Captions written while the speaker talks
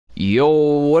Yo,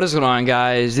 what is going on,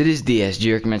 guys? It is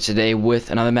DSG recommends today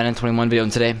with another Madden 21 video,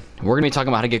 and today we're going to be talking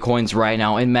about how to get coins right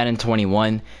now in Madden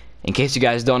 21. In case you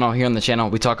guys don't know, here on the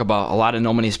channel we talk about a lot of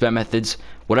no money spend methods.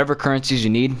 Whatever currencies you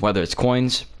need, whether it's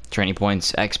coins, training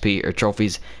points, XP, or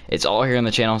trophies, it's all here on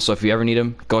the channel. So if you ever need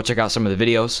them, go check out some of the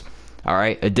videos.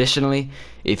 Alright, additionally,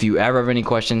 if you ever have any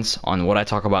questions on what I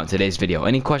talk about in today's video,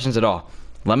 any questions at all,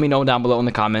 let me know down below in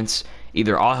the comments.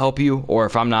 Either I'll help you, or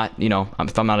if I'm not,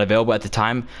 if I'm not available at the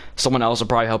time, someone else will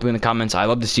probably help you in the comments. I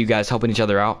love to see you guys helping each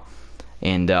other out,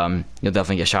 and you'll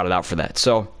definitely get shouted out for that.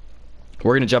 So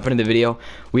we're gonna jump into the video.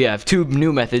 We have two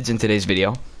new methods in today's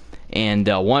video, and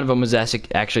one of them was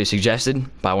actually suggested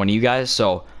by one of you guys,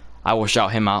 so I will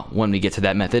shout him out when we get to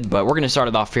that method. But we're gonna start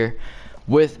it off here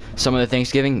with some of the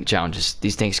Thanksgiving challenges.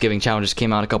 These Thanksgiving challenges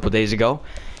came out a couple days ago,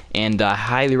 and I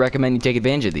highly recommend you take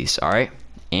advantage of these. All right,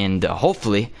 and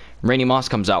hopefully Randy Moss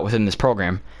comes out within this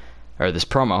program, or this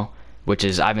promo, which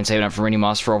is, I've been saving up for Randy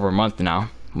Moss for over a month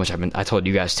now, which I told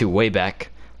you guys too way back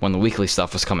when the weekly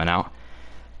stuff was coming out,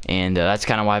 and that's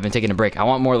kind of why I've been taking a break. I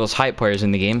want more of those hype players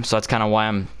in the game, so that's kind of why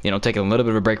I'm taking a little bit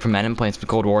of a break from Madden, playing some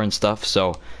Cold War and stuff.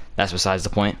 So that's besides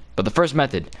the point. But the first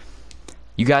method,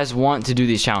 you guys want to do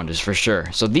these challenges for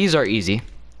sure. So these are easy.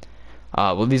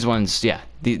 Well, these ones, yeah,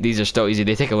 these are still easy.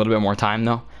 They take a little bit more time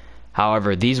though.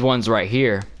 However, these ones right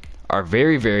here are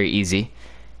very, very easy,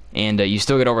 and you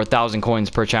still get over 1,000 coins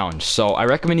per challenge. So I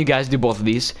recommend you guys do both of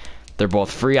these. They're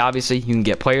both free, obviously. You can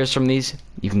get players from these.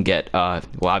 You can get, well,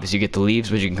 obviously you get the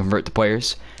leaves, which you can convert to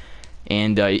players.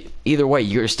 And either way,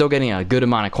 you're still getting a good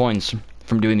amount of coins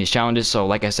from doing these challenges. So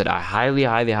like I said, I highly,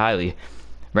 highly, highly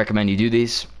recommend you do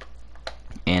these.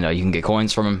 And you can get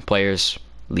coins from them, players,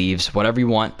 leaves, whatever you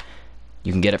want.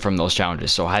 You can get it from those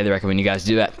challenges. So I highly recommend you guys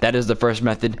do that. That is the first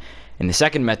method. And the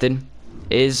second method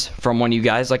is from one of you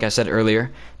guys. Like I said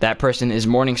earlier, that person is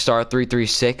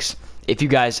Morningstar336. If you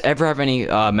guys ever have any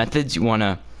methods you want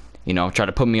to try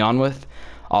to put me on with,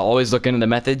 I'll always look into the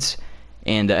methods,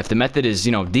 and if the method is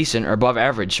decent or above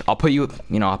average, I'll put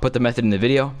I'll put the method in the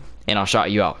video and I'll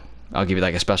shout you out. I'll give you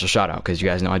like a special shout out, because you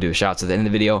guys know I do shouts at the end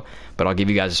of the video, but I'll give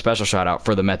you guys a special shout out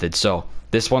for the method. So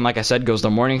this one, like I said, goes to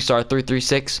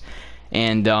Morningstar336,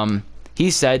 and he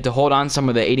said to hold on some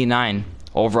of the 89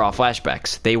 overall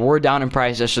flashbacks. They were down in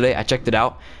price yesterday. I checked it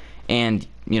out, and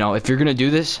if you're gonna do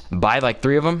this, buy like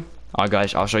 3 of them.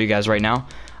 I'll show you guys right now.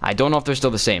 I don't know if they're still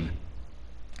the same.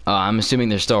 I'm assuming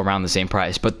they're still around the same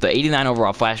price, but the 89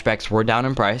 overall flashbacks were down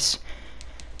in price.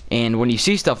 And when you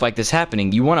see stuff like this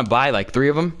happening, you want to buy like 3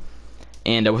 of them,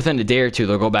 and within a day or two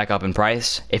they'll go back up in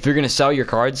price. If you're gonna sell your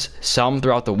cards, sell them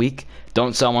throughout the week.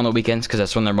 Don't sell them on the weekends, because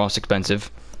that's when they're most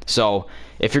expensive. So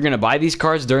if you're gonna buy these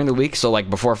cards during the week, so like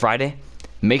before Friday,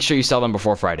 make sure you sell them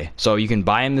before Friday. So you can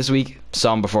buy them this week,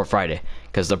 sell them before Friday,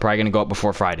 because they're probably going to go up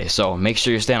before Friday. So make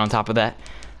sure you're staying on top of that.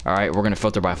 Alright, we're going to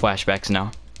filter by flashbacks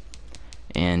now,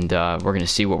 and we're going to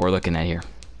see what we're looking at here.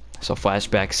 So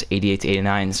flashbacks, 88 to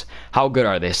 89s. How good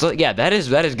are they? So yeah, that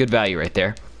is good value right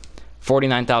there.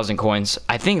 49,000 coins.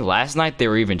 I think last night they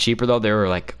were even cheaper though. They were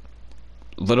like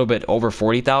a little bit over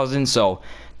 40,000. So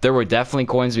there were definitely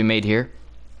coins we made here,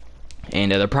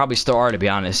 and there probably still are, to be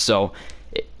honest. So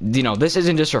this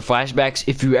isn't just for flashbacks.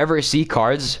 If you ever see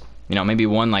cards, maybe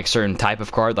one like certain type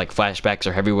of card, like flashbacks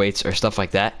or heavyweights or stuff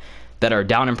like that, that are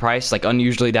down in price, like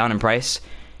unusually down in price,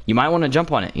 you might want to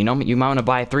jump on it. You might want to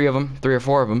buy 3 of them, 3 or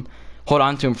 4 of them, hold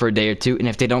on to them for a day or two, and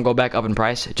if they don't go back up in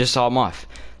price, just sell them off.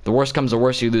 The worst comes to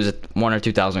worst, you lose 1 or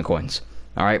 2,000 coins.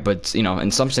 All right, but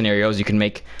in some scenarios you can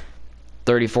make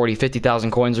 30, 40,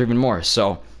 50,000 coins or even more.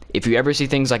 So if you ever see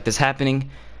things like this happening,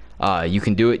 you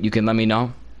can do it. You can let me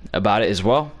know about it as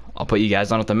well. I'll put you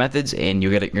guys on with the methods, and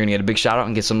you're gonna get a big shout out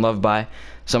and get some love by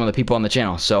some of the people on the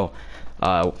channel. So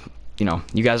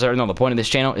you guys already know the point of this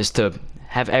channel is to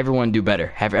have everyone do better,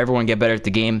 have everyone get better at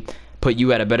the game, put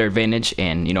you at a better advantage,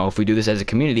 and if we do this as a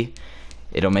community,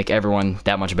 it'll make everyone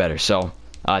that much better. So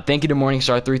thank you to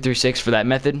Morningstar336 for that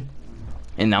method,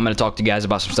 and I'm going to talk to you guys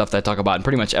about some stuff that I talk about in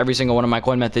pretty much every single one of my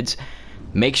coin methods.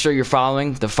 Make sure you're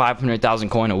following the 500,000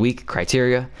 coin a week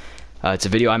criteria. It's a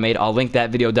video I made. I'll link that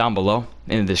video down below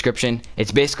in the description.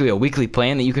 It's basically a weekly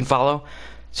plan that you can follow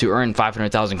to earn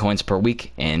 500,000 coins per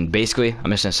week. And basically,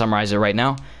 I'm just going to summarize it right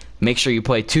now. Make sure you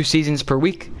play 2 seasons per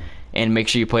week, and make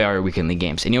sure you play our weekly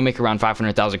games, and you'll make around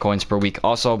 500,000 coins per week.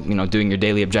 Also, doing your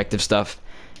daily objective stuff,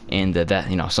 and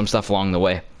some stuff along the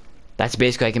way. That's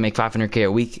basically how you can make 500k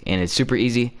a week, and it's super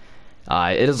easy.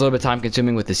 It is a little bit time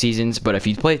consuming with the seasons, but if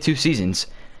you play 2 seasons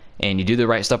and you do the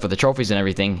right stuff with the trophies and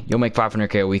everything, you'll make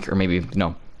 500k a week, or maybe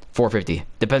 450.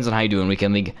 Depends on how you do in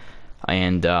weekend league,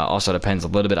 and also depends a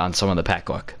little bit on some of the pack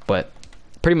luck. But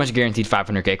pretty much guaranteed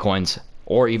 500k coins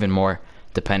or even more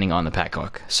depending on the pack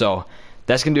luck. So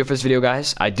that's gonna do it for this video,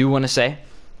 guys. I do want to say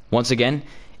once again,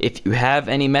 if you have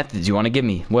any methods you want to give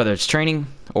me, whether it's training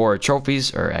or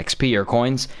trophies or XP or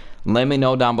coins, let me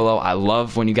know down below. I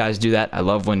love when you guys do that. I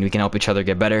love when we can help each other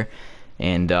get better.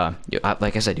 And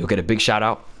like I said, you'll get a big shout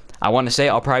out. I want to say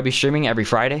I'll probably be streaming every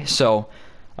Friday. So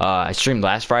I streamed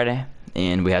last Friday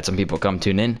and we had some people come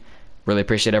tune in. Really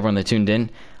appreciate everyone that tuned in.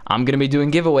 I'm going to be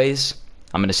doing giveaways.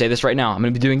 I'm going to say this right now. I'm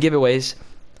going to be doing giveaways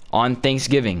on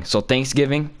Thanksgiving. So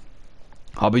Thanksgiving,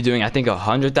 I'll be doing, I think, a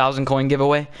 100,000 coin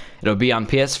giveaway. It'll be on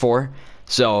PS4.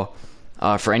 So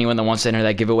for anyone that wants to enter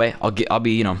that giveaway, I'll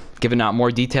be, you know, giving out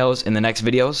more details in the next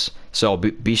videos. So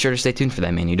be sure to stay tuned for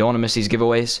that, man. You don't want to miss these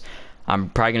giveaways. I'm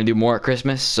probably going to do more at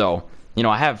Christmas. So, you know,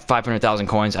 I have 500,000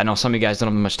 coins. I know some of you guys don't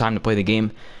have much time to play the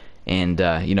game. And,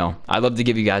 you know, I'd love to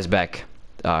give you guys back.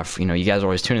 You know, you guys are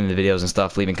always tuning in the videos and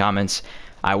stuff, leaving comments.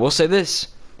 I will say this.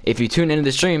 If you tune into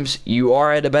the streams, you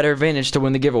are at a better advantage to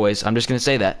win the giveaways. I'm just going to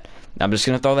say that. I'm just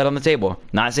going to throw that on the table.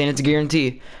 Not saying it's a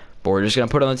guarantee, but we're just going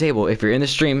to put it on the table. If you're in the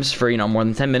streams for, you know, more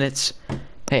than 10 minutes,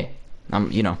 hey,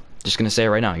 I'm, you know, just going to say it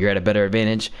right now. You're at a better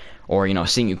advantage. Or, you know,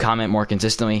 seeing you comment more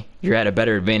consistently, you're at a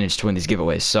better advantage to win these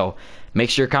giveaways. So make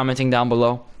sure you're commenting down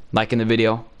below, liking the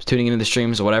video, tuning into the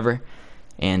streams, or whatever.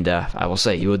 And I will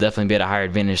say, you will definitely be at a higher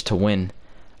advantage to win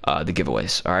the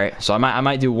giveaways. Alright, so I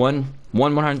might do one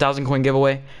 100,000 coin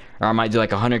giveaway, or I might do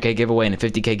like a 100k giveaway and a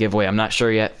 50k giveaway. I'm not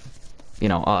sure yet. You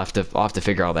know, I'll have to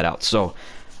figure all that out. So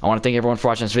I want to thank everyone for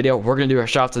watching this video. We're gonna do our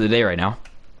shout out of the day right now.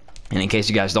 And in case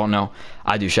you guys don't know,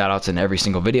 I do shout outs in every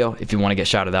single video. If you want to get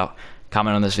shouted out,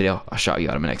 comment on this video. I'll shout you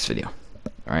out in my next video.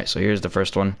 Alright, so here's the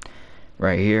first one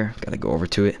right here. Gotta go over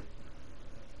to it.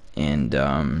 And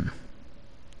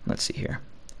let's see here.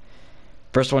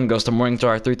 First one goes to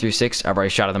Morningstar336. I've already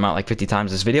shouted them out like 50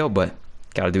 times this video, but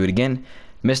gotta do it again.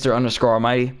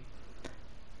 Mr_Almighty,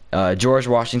 George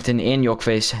Washington, and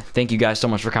Yolkface. Thank you guys so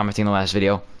much for commenting the last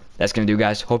video. That's gonna do,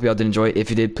 guys. Hope y'all did enjoy it. If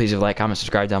you did, please leave a like, comment,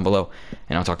 subscribe down below,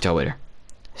 and I'll talk to y'all later.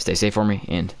 Stay safe for me,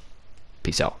 and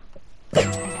peace out.